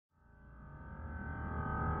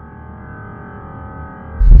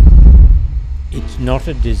It's not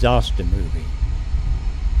a disaster movie.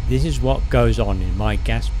 This is what goes on in my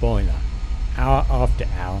gas boiler, hour after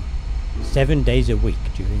hour, 7 days a week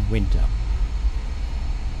during winter.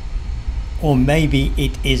 Or maybe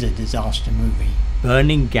it is a disaster movie.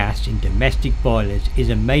 Burning gas in domestic boilers is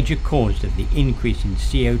a major cause of the increase in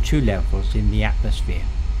CO2 levels in the atmosphere.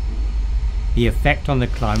 The effect on the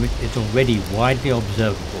climate is already widely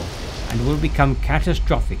observable and will become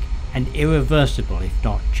catastrophic and irreversible if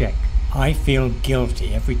not checked. I feel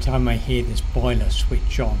guilty every time I hear this boiler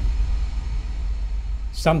switch on.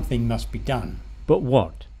 Something must be done. But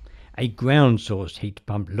what? A ground source heat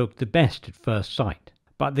pump looked the best at first sight,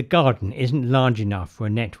 but the garden isn't large enough for a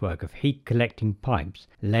network of heat collecting pipes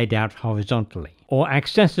laid out horizontally, or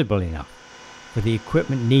accessible enough for the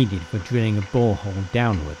equipment needed for drilling a borehole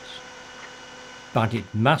downwards. But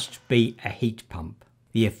it must be a heat pump.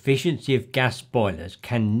 The efficiency of gas boilers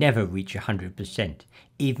can never reach 100%,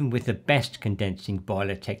 even with the best condensing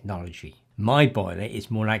boiler technology. My boiler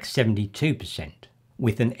is more like 72%.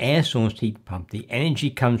 With an air source heat pump, the energy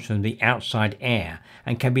comes from the outside air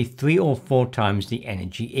and can be 3 or 4 times the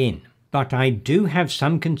energy in. But I do have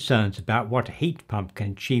some concerns about what a heat pump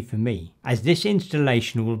can achieve for me, as this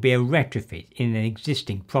installation will be a retrofit in an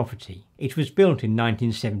existing property. It was built in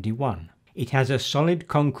 1971. It has a solid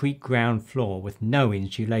concrete ground floor with no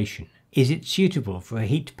insulation. Is it suitable for a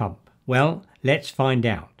heat pump? Well, let's find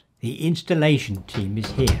out. The installation team is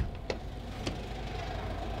here.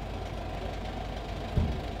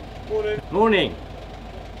 Morning. Morning.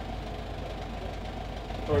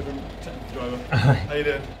 Sorry from technical driver. How you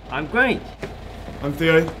doing? I'm great. I'm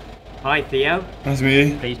Theo. Hi Theo. Nice to meet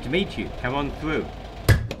you. Pleased to meet you. Come on through.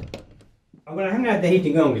 I'm going to hang out the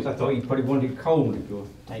heating on because I thought you probably wanted cold if you're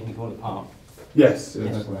taking it all apart. Yes.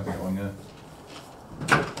 Yes. That's what I got one, yeah.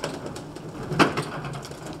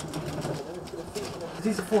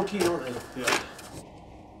 These are 14, aren't they? Yeah.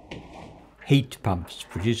 Heat pumps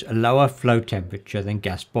produce a lower flow temperature than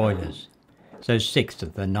gas boilers, so 6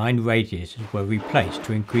 of the 9 radiators were replaced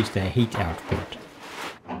to increase their heat output.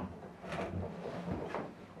 I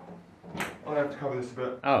have to cover this a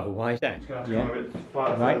bit. Oh, why is that? Just going to have to come a bit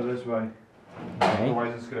further Right. this way. Okay.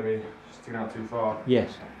 Otherwise it's going to be sticking out too far.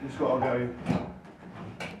 Yes. Just got to go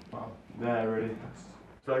well, there really. Is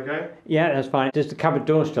that okay? Yeah, that's fine. Does the cupboard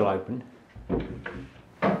door still open?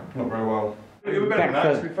 Not very well. We're better than that.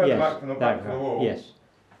 further- Should we further yes, back from the back of the wall? Yes.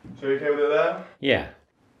 So you okay with it there? Yeah.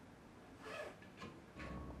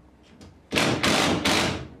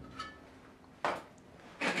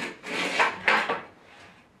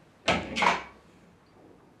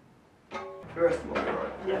 The rest will be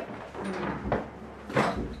alright. Yeah.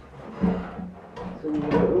 So you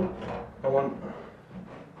go. I want.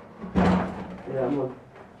 Yeah, I'm on.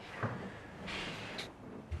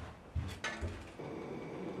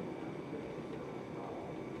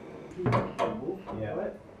 Yeah.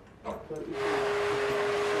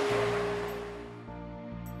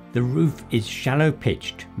 The roof is shallow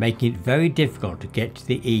pitched, making it very difficult to get to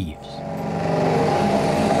the eaves.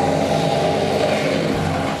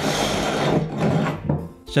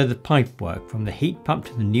 So the pipework from the heat pump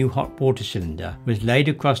to the new hot water cylinder was laid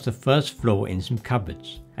across the first floor in some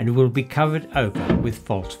cupboards, and will be covered over with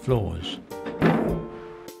false floors.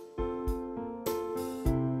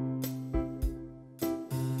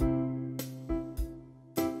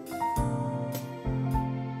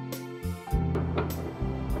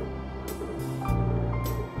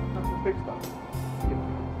 Big stuff.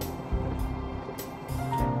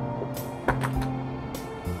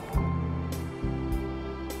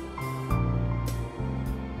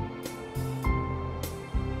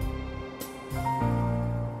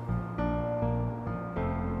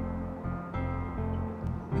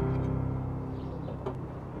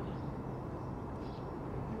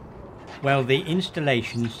 Well, the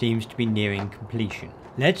installation seems to be nearing completion.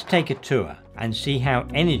 Let's take a tour and see how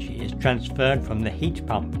energy is transferred from the heat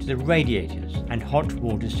pump to the radiators and hot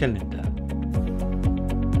water cylinder.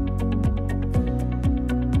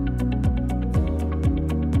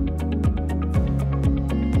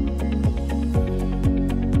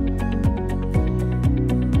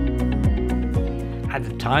 At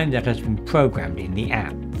the time that has been programmed in the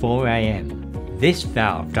app, 4 AM, this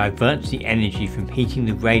valve diverts the energy from heating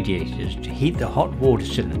the radiators to heat the hot water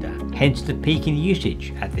cylinder, hence the peak in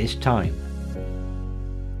usage at this time.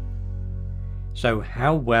 So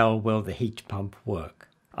how well will the heat pump work?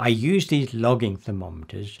 I used these logging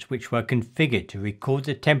thermometers which were configured to record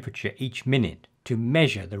the temperature each minute to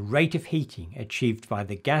measure the rate of heating achieved by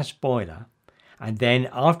the gas boiler and then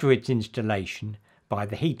after its installation by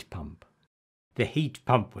the heat pump. The heat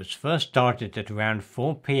pump was first started at around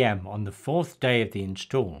 4 PM on the 4th day of the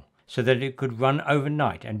install, so that it could run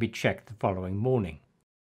overnight and be checked the following morning.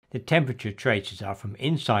 The temperature traces are from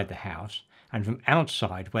inside the house and from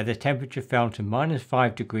outside, where the temperature fell to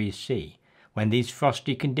 -5 degrees C when these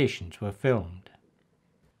frosty conditions were filmed.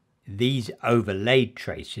 These overlaid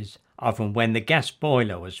traces are from when the gas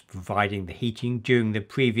boiler was providing the heating during the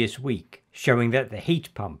previous week, showing that the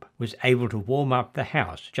heat pump was able to warm up the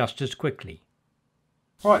house just as quickly.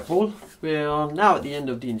 Right, Paul, we are now at the end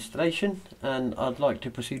of the installation and I'd like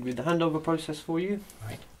to proceed with the handover process for you.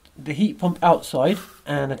 Right. The heat pump outside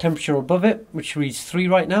and a temperature above it, which reads 3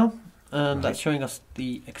 right now, and that's showing us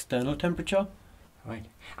the external temperature. Right.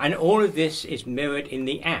 And all of this is mirrored in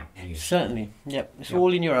the app? Certainly, yep. It's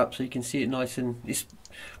all in your app, so you can see it nice, and it's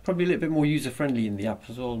probably a little bit more user-friendly in the app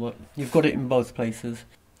as well, but you've got it in both places.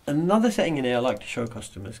 Another setting in here I like to show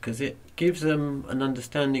customers because it gives them an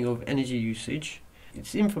understanding of energy usage.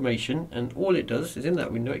 It's information, and all it does is in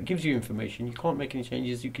that window, it gives you information. You can't make any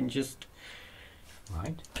changes, you can just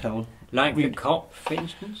tell. Like the COP, for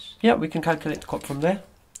instance? Yeah, we can calculate the COP from there.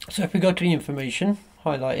 So if we go to the information,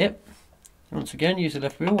 highlight it, once again use the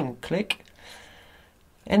left wheel and click.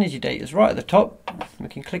 Energy data is right at the top, we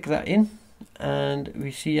can click that in and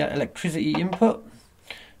we see our electricity input.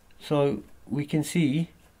 So we can see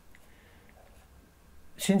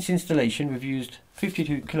since installation we've used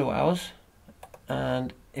 52 kilowatt hours,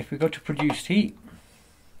 and if we go to produced heat,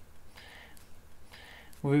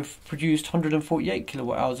 we've produced 148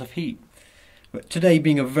 kilowatt hours of heat. But today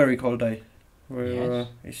being a very cold day,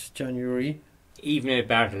 it's January. Even at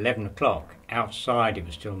about 11 o'clock, outside it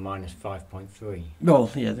was still -5.3.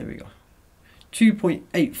 Well, yeah, there we go.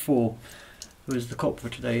 2.84 was the COP for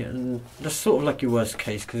today, and that's sort of like your worst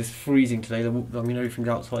case because it's freezing today. I mean, everything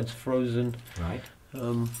outside's frozen. Right.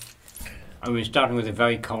 And we're starting with a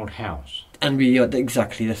very cold house. And we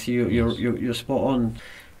exactly, that's you're spot on.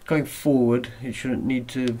 Going forward, it shouldn't need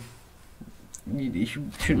to. You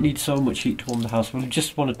shouldn't need so much heat to warm the house. We'll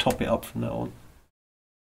just want to top it up from now on.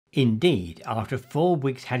 Indeed, after 4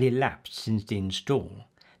 weeks had elapsed since the install,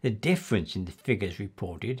 the difference in the figures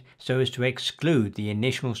reported, so as to exclude the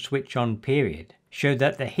initial switch-on period, showed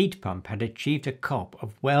that the heat pump had achieved a COP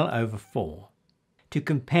of well over 4. To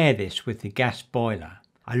compare this with the gas boiler,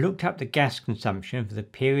 I looked up the gas consumption for the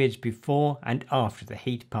periods before and after the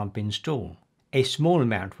heat pump install. A small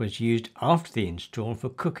amount was used after the install for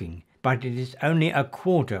cooking, but it is only a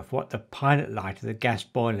quarter of what the pilot light of the gas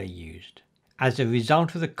boiler used. As a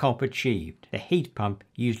result of the COP achieved, the heat pump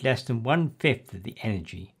used less than 1/5 of the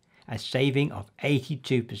energy, a saving of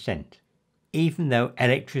 82%. Even though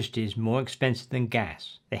electricity is more expensive than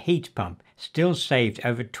gas, the heat pump still saved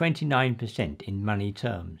over 29% in money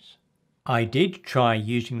terms. I did try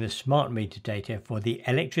using the smart meter data for the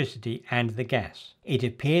electricity and the gas. It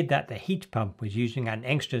appeared that the heat pump was using an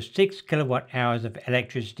extra 6 kilowatt hours of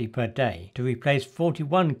electricity per day to replace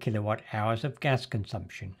 41 kilowatt hours of gas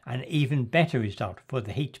consumption, an even better result for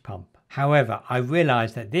the heat pump. However, I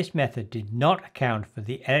realized that this method did not account for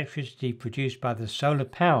the electricity produced by the solar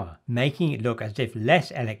power, making it look as if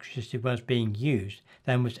less electricity was being used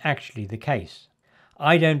than was actually the case.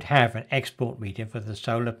 I don't have an export meter for the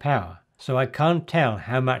solar power, so I can't tell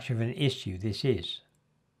how much of an issue this is.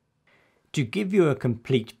 To give you a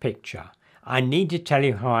complete picture, I need to tell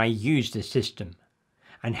you how I use the system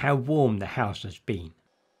and how warm the house has been.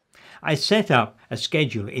 I set up a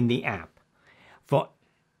schedule in the app for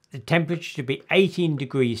the temperature to be 18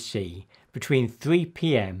 degrees C between 3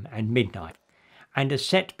 p.m. and midnight, and a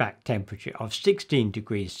setback temperature of 16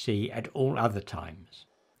 degrees C at all other times.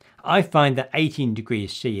 I find that 18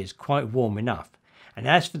 degrees C is quite warm enough, and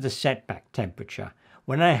as for the setback temperature,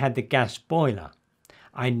 when I had the gas boiler,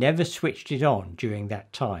 I never switched it on during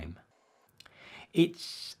that time.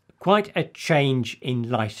 It's quite a change in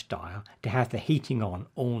lifestyle to have the heating on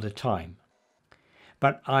all the time.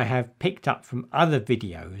 But I have picked up from other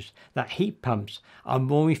videos that heat pumps are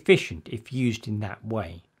more efficient if used in that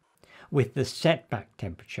way, with the setback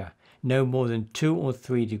temperature no more than 2 or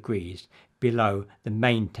 3 degrees below the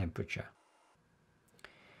main temperature.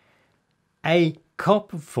 A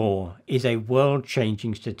COP of 4 is a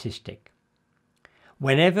world-changing statistic.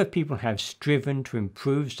 Whenever people have striven to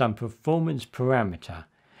improve some performance parameter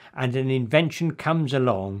and an invention comes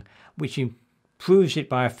along which improves it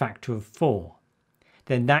by a factor of 4,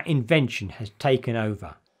 then that invention has taken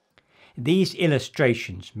over. These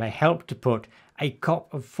illustrations may help to put a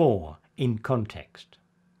COP of 4 in context.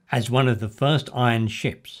 As one of the first iron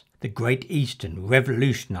ships, the Great Eastern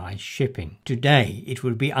revolutionized shipping. Today it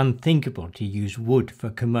would be unthinkable to use wood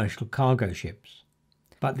for commercial cargo ships.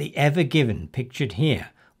 But the Ever Given pictured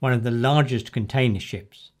here, one of the largest container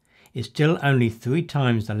ships, is still only 3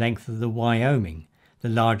 times the length of the Wyoming, the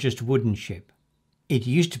largest wooden ship. It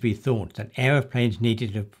used to be thought that aeroplanes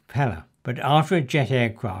needed a propeller, but after a jet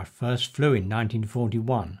aircraft first flew in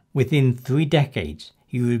 1941, within 3 decades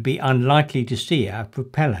you would be unlikely to see a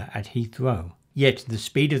propeller at Heathrow. Yet the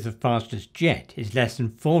speed of the fastest jet is less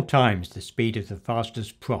than 4 times the speed of the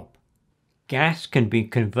fastest prop. Gas can be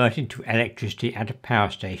converted to electricity at a power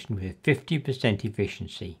station with 50%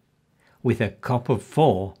 efficiency. With a COP of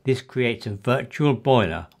 4, this creates a virtual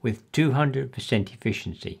boiler with 200%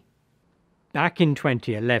 efficiency. Back in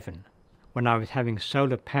 2011, when I was having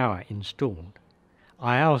solar power installed,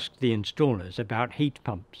 I asked the installers about heat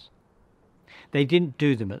pumps. They didn't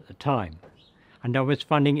do them at the time, and I was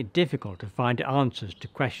finding it difficult to find answers to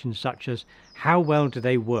questions such as how well do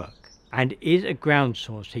they work, and is a ground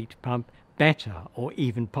source heat pump better or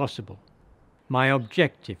even possible. My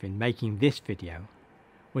objective in making this video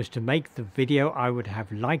was to make the video I would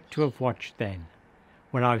have liked to have watched then,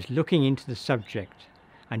 when I was looking into the subject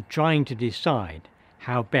and trying to decide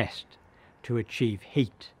how best to achieve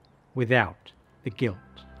heat without the guilt.